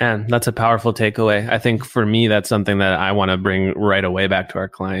 Man, that's a powerful takeaway. I think for me, that's something that I want to bring right away back to our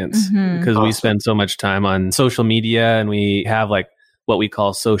clients because we spend so much time on social media and we have what we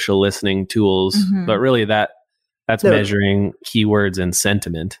call social listening tools, but really that's measuring keywords and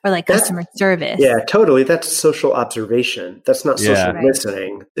sentiment. Or customer service. Yeah, totally. That's social observation. That's not social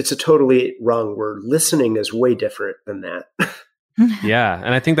listening. It's a totally wrong word. Listening is way different than that. Yeah.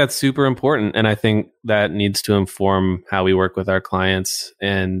 And I think that's super important. And I think that needs to inform how we work with our clients.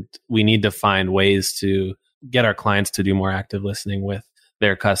 And we need to find ways to get our clients to do more active listening with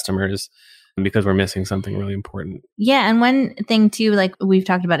their customers because we're missing something really important. Yeah. And one thing too, we've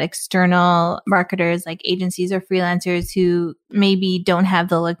talked about external marketers, like agencies or freelancers who maybe don't have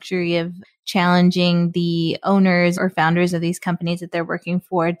the luxury of challenging the owners or founders of these companies that they're working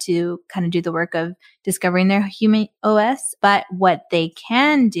for to kind of do the work of discovering their human OS. But what they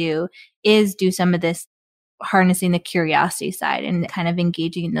can do is do some of this harnessing the curiosity side and kind of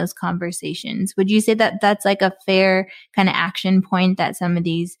engaging in those conversations. Would you say that that's a fair kind of action point that some of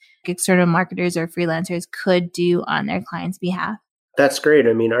these external marketers or freelancers could do on their clients' behalf? That's great.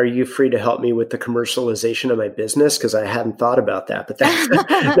 I mean, are you free to help me with the commercialization of my business? Because I hadn't thought about that. But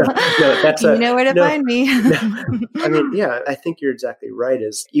that's you know where to find me. I mean, yeah, I think you're exactly right.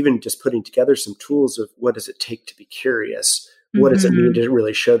 Is even just putting together some tools of what does it take to be curious? What does it mean to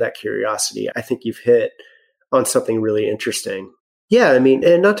really show that curiosity? I think you've hit on something really interesting. Yeah, I mean,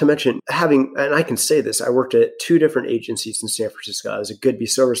 and not to mention and I can say this, I worked at 2 different agencies in San Francisco. I was at Goodby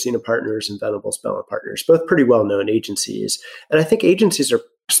Silverstein & Partners and Venables Bell & Partners, both pretty well-known agencies. And I think agencies are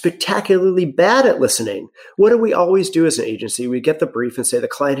spectacularly bad at listening. What do we always do as an agency? We get the brief and say the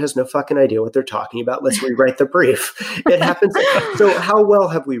client has no fucking idea what they're talking about. Let's rewrite the brief. It happens. So how well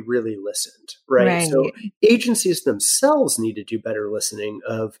have we really listened? Right. So agencies themselves need to do better listening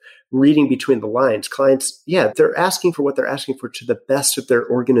of reading between the lines. Clients, they're asking for what they're asking for to the best of their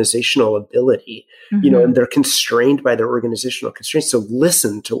organizational ability, and they're constrained by their organizational constraints. So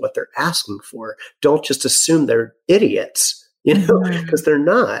listen to what they're asking for. Don't just assume they're idiots. Because they're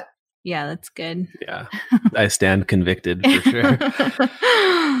not. Yeah, that's good. Yeah, I stand convicted for sure.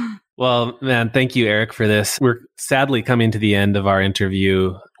 Well, man, thank you, Eric, for this. We're sadly coming to the end of our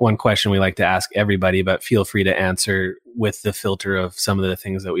interview. One question we like to ask everybody, but feel free to answer with the filter of some of the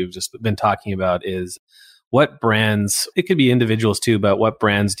things that we've just been talking about is what brands, it could be individuals too, but what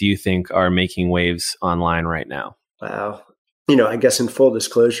brands do you think are making waves online right now? Wow. I guess in full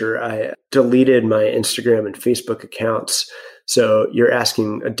disclosure, I deleted my Instagram and Facebook accounts. So you're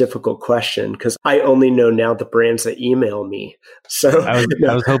asking a difficult question because I only know now the brands that email me. So I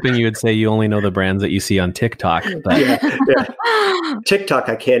was hoping you would say you only know the brands that you see on TikTok. But. Yeah. TikTok,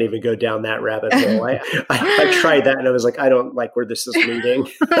 I can't even go down that rabbit hole. I tried that and I was like, I don't like where this is leading.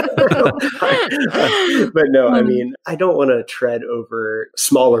 But no, I mean, I don't want to tread over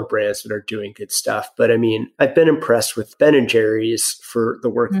smaller brands that are doing good stuff. But I mean, I've been impressed with Ben & Jerry's for the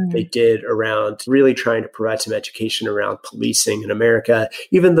work that they did around really trying to provide some education around policing in America,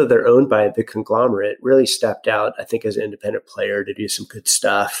 even though they're owned by the conglomerate, really stepped out, I think, as an independent player to do some good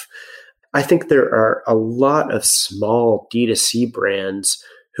stuff. I think there are a lot of small D2C brands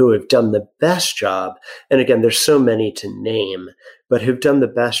who have done the best job. And again, there's so many to name, but who've done the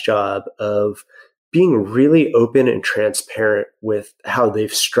best job of being really open and transparent with how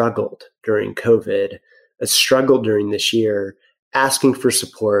they've struggled during COVID, struggled during this year, asking for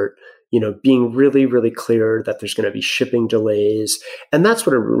support, being really, really clear that there's going to be shipping delays. And that's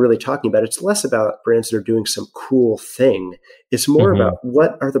what we're really talking about. It's less about brands that are doing some cool thing. It's more about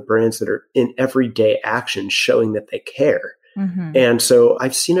what are the brands that are in everyday action showing that they care. And so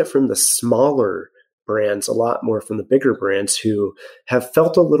I've seen it from the smaller brands, a lot more from the bigger brands who have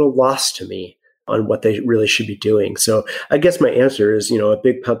felt a little lost to me on what they really should be doing. So I guess my answer is, a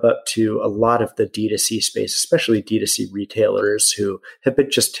big pump up to a lot of the D2C space, especially D2C retailers who have been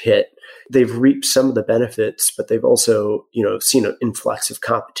just hit. They've reaped some of the benefits, but they've also, seen an influx of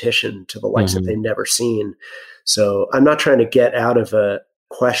competition to the likes that they've never seen. So I'm not trying to get out of a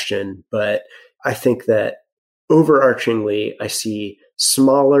question, but I think that overarchingly, I see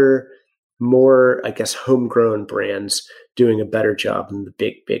smaller, more, I guess, homegrown brands doing a better job than the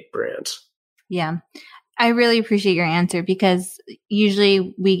big brands. Yeah. I really appreciate your answer because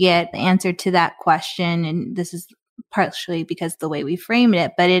usually we get the answer to that question, and this is partially because of the way we framed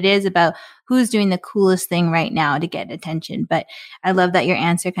it, but it is about who's doing the coolest thing right now to get attention. But I love that your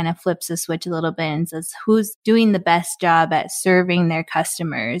answer kind of flips the switch a little bit and says who's doing the best job at serving their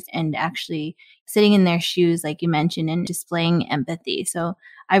customers and actually sitting in their shoes, like you mentioned, and displaying empathy. So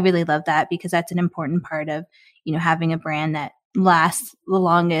I really love that because that's an important part of, having a brand that lasts the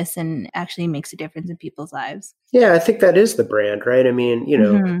longest and actually makes a difference in people's lives. Yeah, I think that is the brand, right? I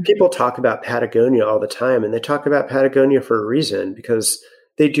mean, people talk about Patagonia all the time, and they talk about Patagonia for a reason because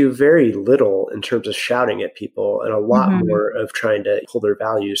they do very little in terms of shouting at people and a lot more of trying to pull their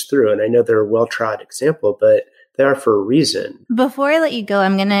values through. And I know they're a well-trod example, but they are for a reason. Before I let you go,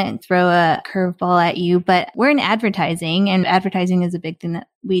 I'm going to throw a curveball at you, but we're in advertising, and advertising is a big thing that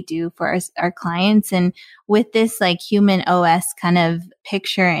we do for our clients. And with this human OS kind of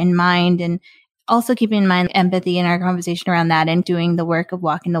picture in mind, and also keeping in mind empathy in our conversation around that and doing the work of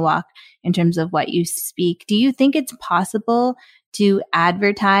walking the walk in terms of what you speak, do you think it's possible to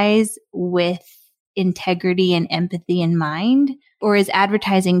advertise with integrity and empathy in mind? Or is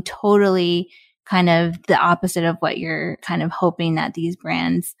advertising totally kind of the opposite of what you're kind of hoping that these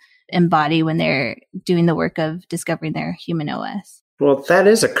brands embody when they're doing the work of discovering their human OS? Well, that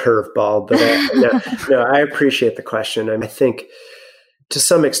is a curveball, but I appreciate the question. I think to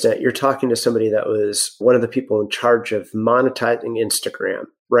some extent, you're talking to somebody that was one of the people in charge of monetizing Instagram,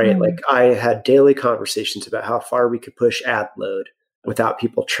 right? Like I had daily conversations about how far we could push ad load without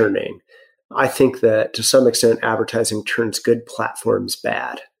people churning. I think that to some extent, advertising turns good platforms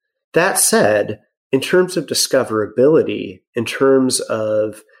bad. That said, in terms of discoverability, in terms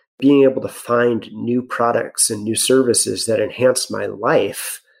of being able to find new products and new services that enhance my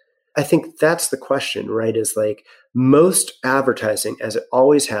life, I think that's the question, right? Is most advertising, as it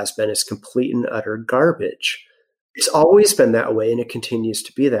always has been, is complete and utter garbage. It's always been that way, and it continues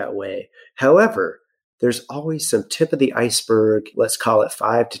to be that way. However, there's always some tip of the iceberg, let's call it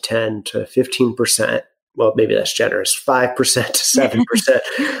 5 to 10 to 15%. Well, maybe that's generous, 5% to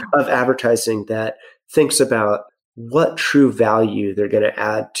 7% of advertising that thinks about what true value they're going to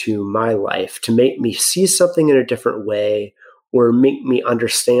add to my life to make me see something in a different way or make me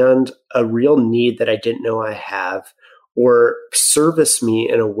understand a real need that I didn't know I have or service me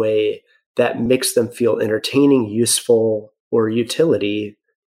in a way that makes them feel entertaining, useful, or utility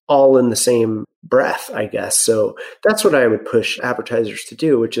all in the same breath, I guess. So that's what I would push advertisers to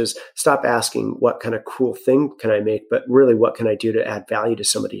do, which is stop asking what kind of cool thing can I make, but really what can I do to add value to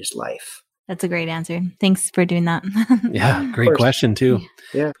somebody's life? That's a great answer. Thanks for doing that. Yeah, great question too.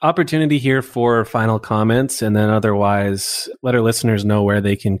 Yeah. Opportunity here for final comments, and then otherwise let our listeners know where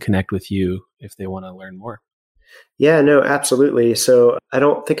they can connect with you if they want to learn more. Yeah, no, absolutely. So I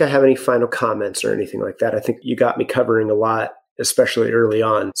don't think I have any final comments or anything like that. I think you got me covering a lot, especially early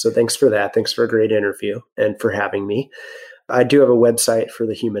on. So thanks for that. Thanks for a great interview and for having me. I do have a website for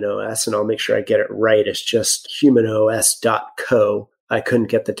the Human OS, and I'll make sure I get it right. It's just humanos.co. I couldn't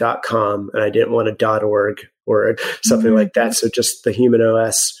get the .com, and I didn't want a .org or something like that. So just the Human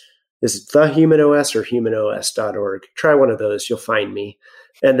OS. Is it the Human OS or humanos.org? Try one of those. You'll find me.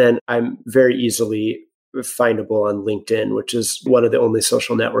 And then I'm very easily findable on LinkedIn, which is one of the only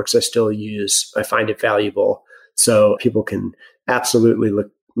social networks I still use. I find it valuable. So people can absolutely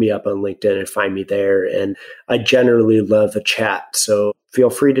look me up on LinkedIn and find me there. And I generally love a chat. So feel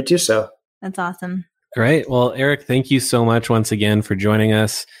free to do so. That's awesome. Great. Well, Eric, thank you so much once again for joining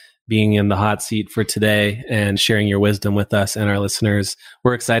us, being in the hot seat for today and sharing your wisdom with us and our listeners.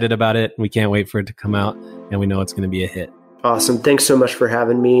 We're excited about it. We can't wait for it to come out, and we know it's going to be a hit. Awesome. Thanks so much for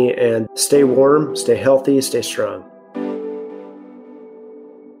having me, and stay warm, stay healthy, stay strong.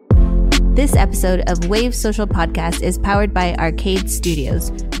 This episode of Wave Social Podcast is powered by Arcade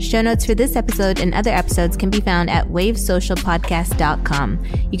Studios. Show notes for this episode and other episodes can be found at wavesocialpodcast.com.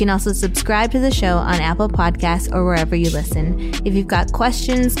 You can also subscribe to the show on Apple Podcasts or wherever you listen. If you've got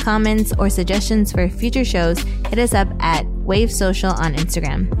questions, comments, or suggestions for future shows, hit us up at Wave Social on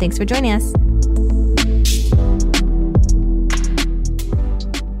Instagram. Thanks for joining us.